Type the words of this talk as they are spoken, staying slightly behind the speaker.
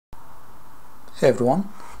Hey everyone,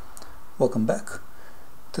 welcome back.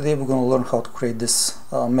 Today we're going to learn how to create this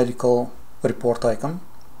medical report icon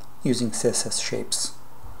using CSS shapes.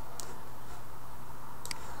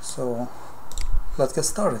 So let's get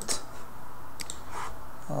started.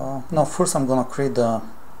 Now first I'm going to create the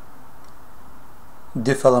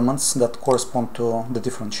div elements that correspond to the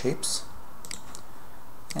different shapes,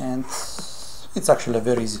 and it's actually a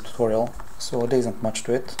very easy tutorial, so there isn't much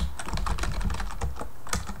to it.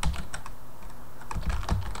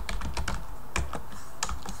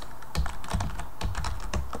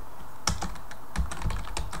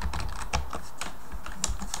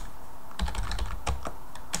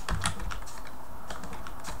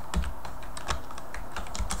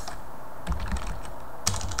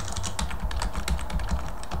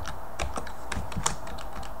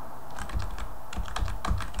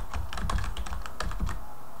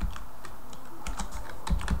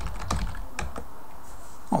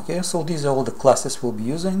 Okay, so these are all the classes we'll be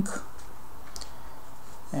using,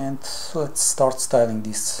 and let's start styling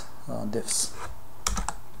these divs.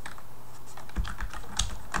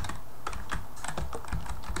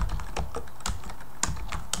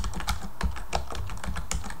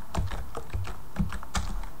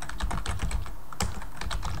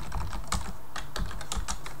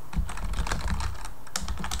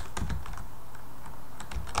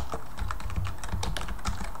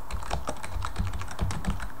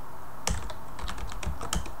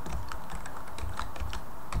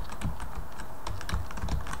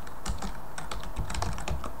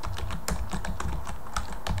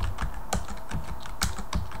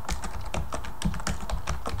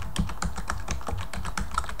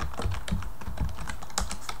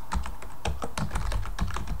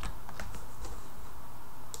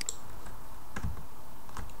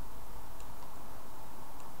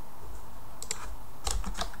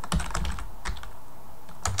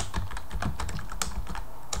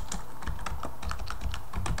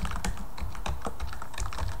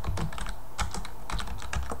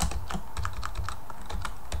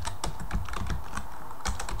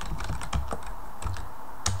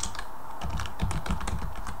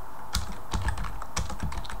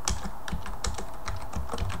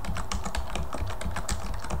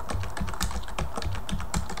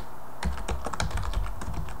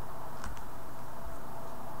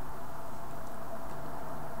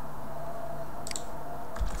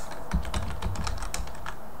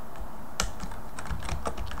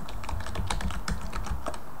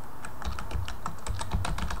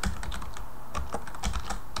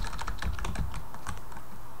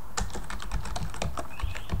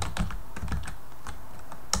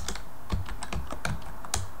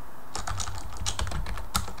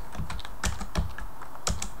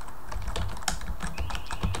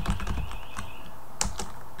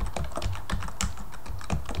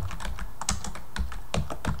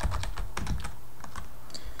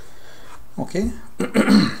 Okay,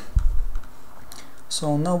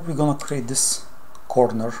 so now we're gonna create this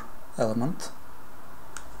corner element,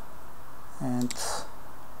 and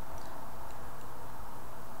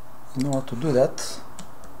in order to do that,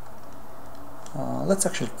 let's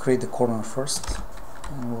actually create the corner first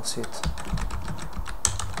and we'll see it.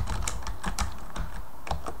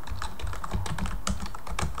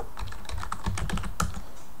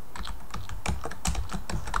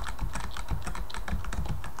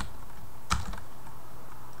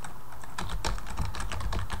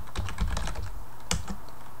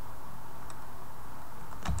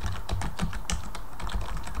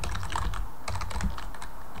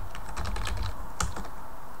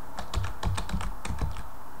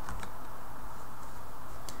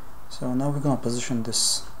 So now we're going to position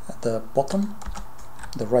this at the bottom,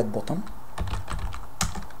 the right bottom.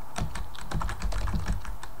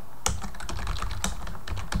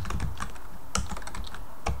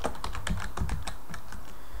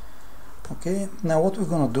 Okay, now what we're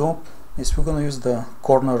going to do is we're going to use the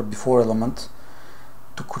corner before element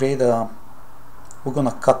to create a, we're going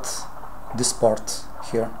to cut this part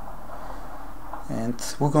here,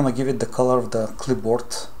 and we're going to give it the color of the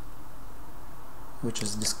clipboard, which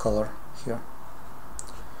is this color here.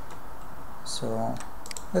 So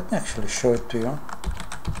let me actually show it to you.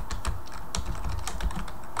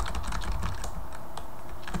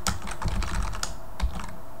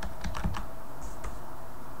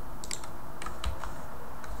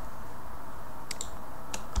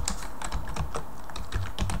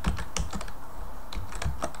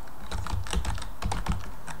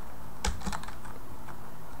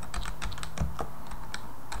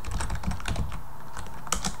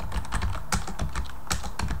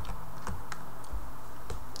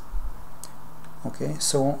 Okay,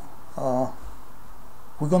 so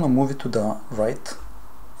we're gonna move it to the right,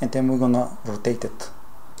 and then we're gonna rotate it.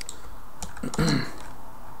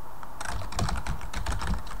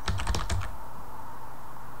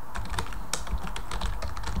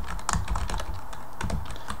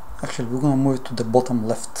 Actually, we're gonna move it to the bottom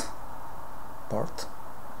left part.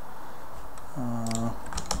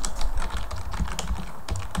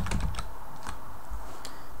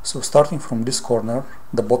 So starting from this corner,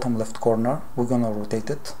 the bottom left corner, we're gonna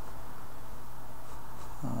rotate it.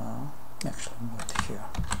 Actually, move it here.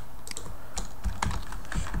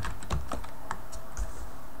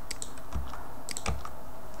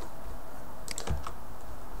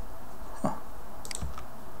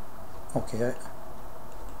 Okay.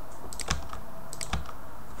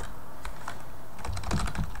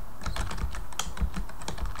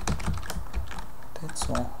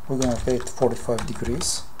 So we're gonna rotate 45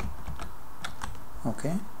 degrees.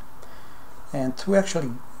 Okay, and we're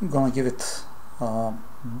actually gonna give it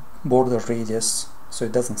border radius so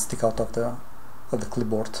it doesn't stick out of the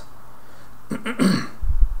clipboard.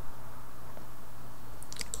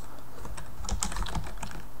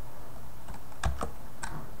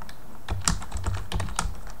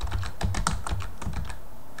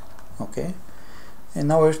 Okay, and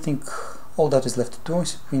now everything, all that is left to do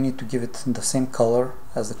is we need to give it the same color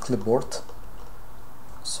as the clipboard.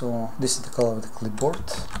 So this is the color of the clipboard,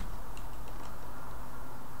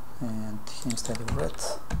 and here instead of red.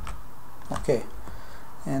 Okay,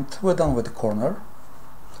 and we're done with the corner.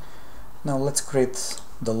 Now let's create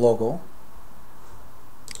the logo.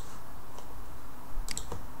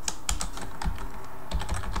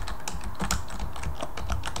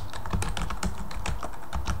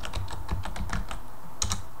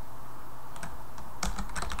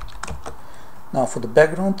 Now for the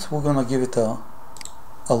background, we're gonna give it a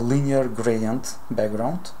linear gradient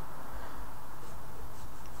background.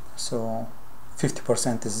 So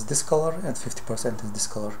 50% is this color and 50% is this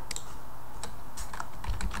color.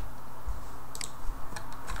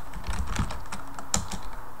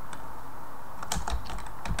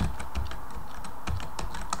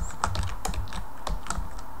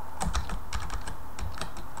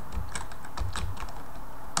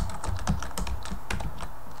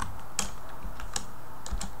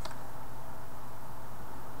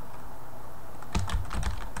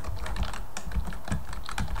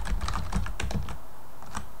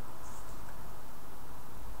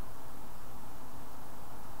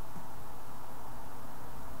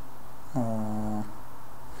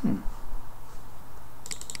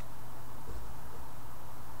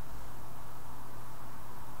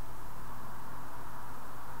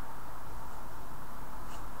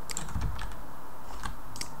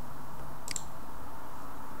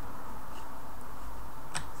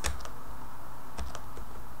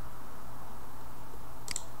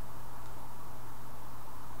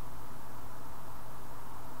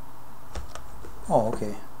 Oh,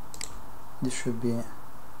 okay. This should be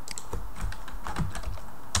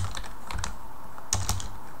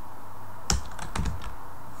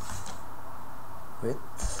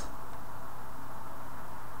width.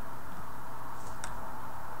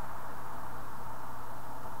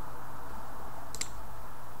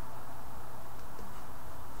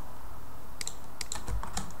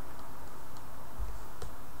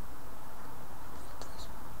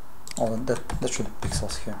 Oh, that should be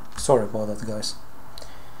pixels here. Sorry about that, guys.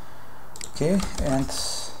 Okay, and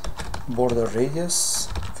border radius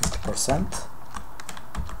 50%,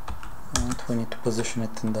 and we need to position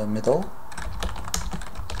it in the middle.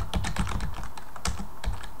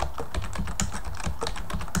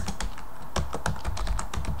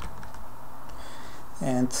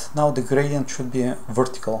 And now the gradient should be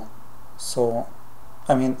vertical, so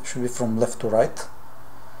I mean should be from left to right.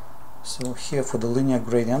 So here for the linear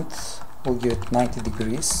gradient we'll give it 90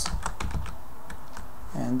 degrees,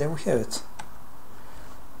 and there we have it.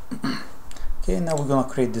 Okay, now we're gonna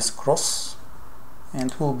create this cross,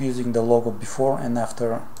 and we'll be using the logo before and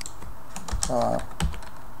after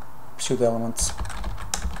pseudo elements.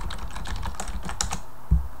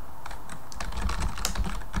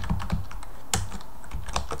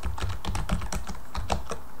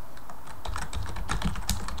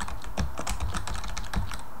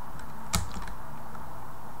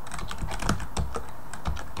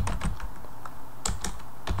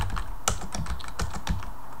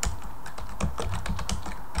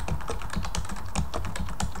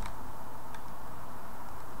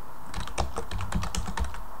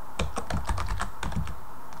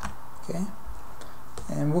 Okay,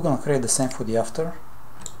 and we're gonna create the same for the after.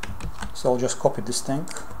 So I'll just copy this thing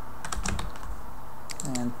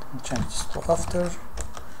and change this to after.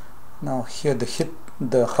 Now here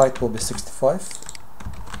the height will be 65.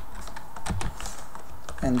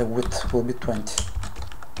 and the width will be 20.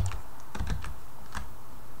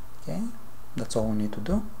 Okay, that's all we need to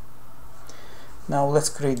do. Now let's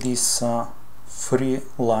create these 3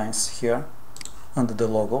 lines here under the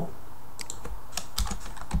logo.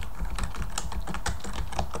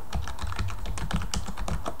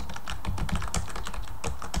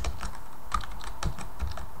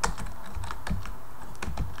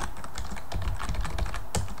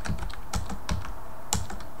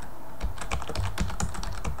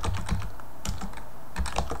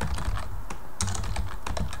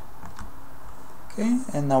 Okay,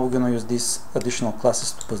 and now we're going to use these additional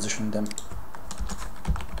classes to position them.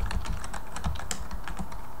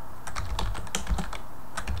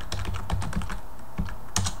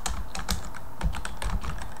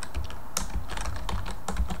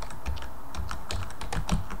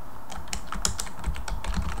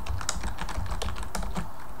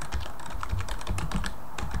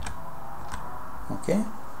 Okay,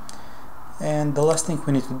 and the last thing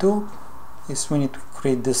we need to do is we need to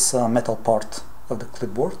create this metal part of the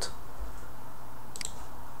clipboard.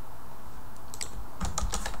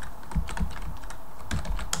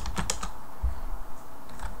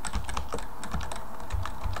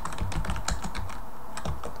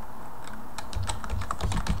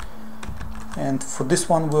 And for this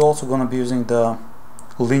one we're also going to be using the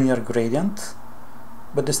linear gradient,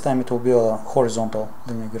 but this time it will be a horizontal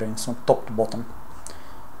linear gradient, so top to bottom.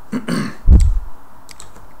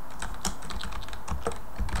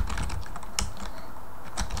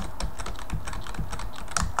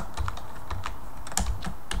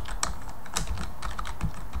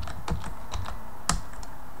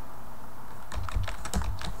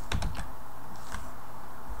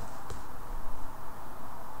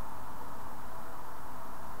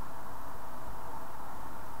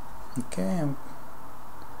 Okay,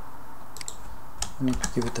 we need to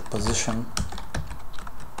give it a position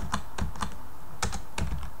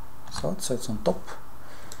so it's on top,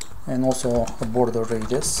 and also a border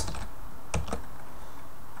radius.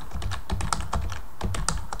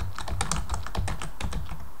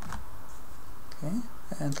 Okay,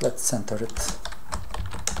 and let's center it.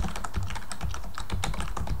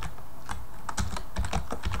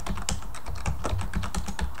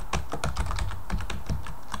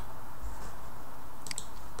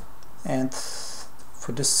 And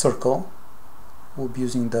for this circle we'll be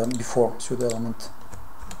using the before pseudo element.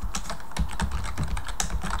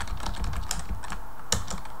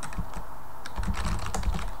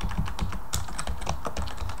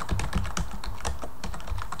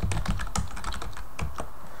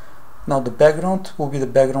 Now the background will be the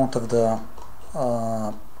background of the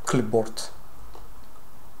clipboard.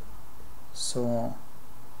 So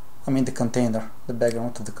I mean the container, the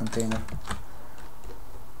background of the container.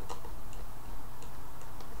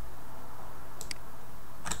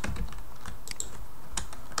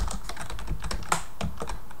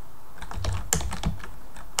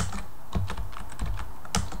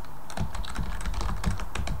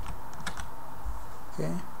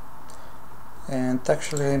 Okay, and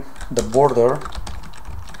actually the border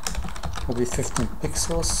will be 15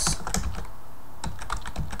 pixels.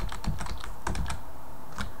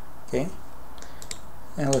 Okay,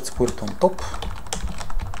 and let's put it on top.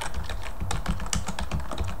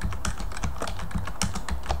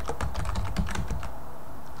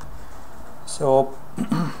 So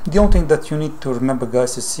the only thing that you need to remember,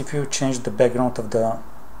 guys, is if you change the background of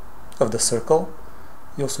the circle,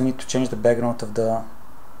 you also need to change the background of the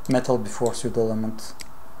metal before pseudo element.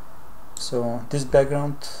 So this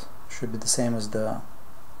background should be the same as the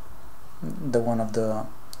one of the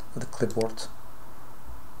clipboard.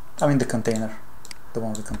 I mean the container, the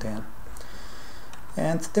one of the container.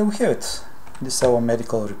 And there we have it. This is our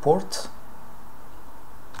medical report,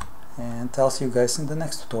 and I'll see you guys in the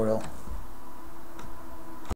next tutorial.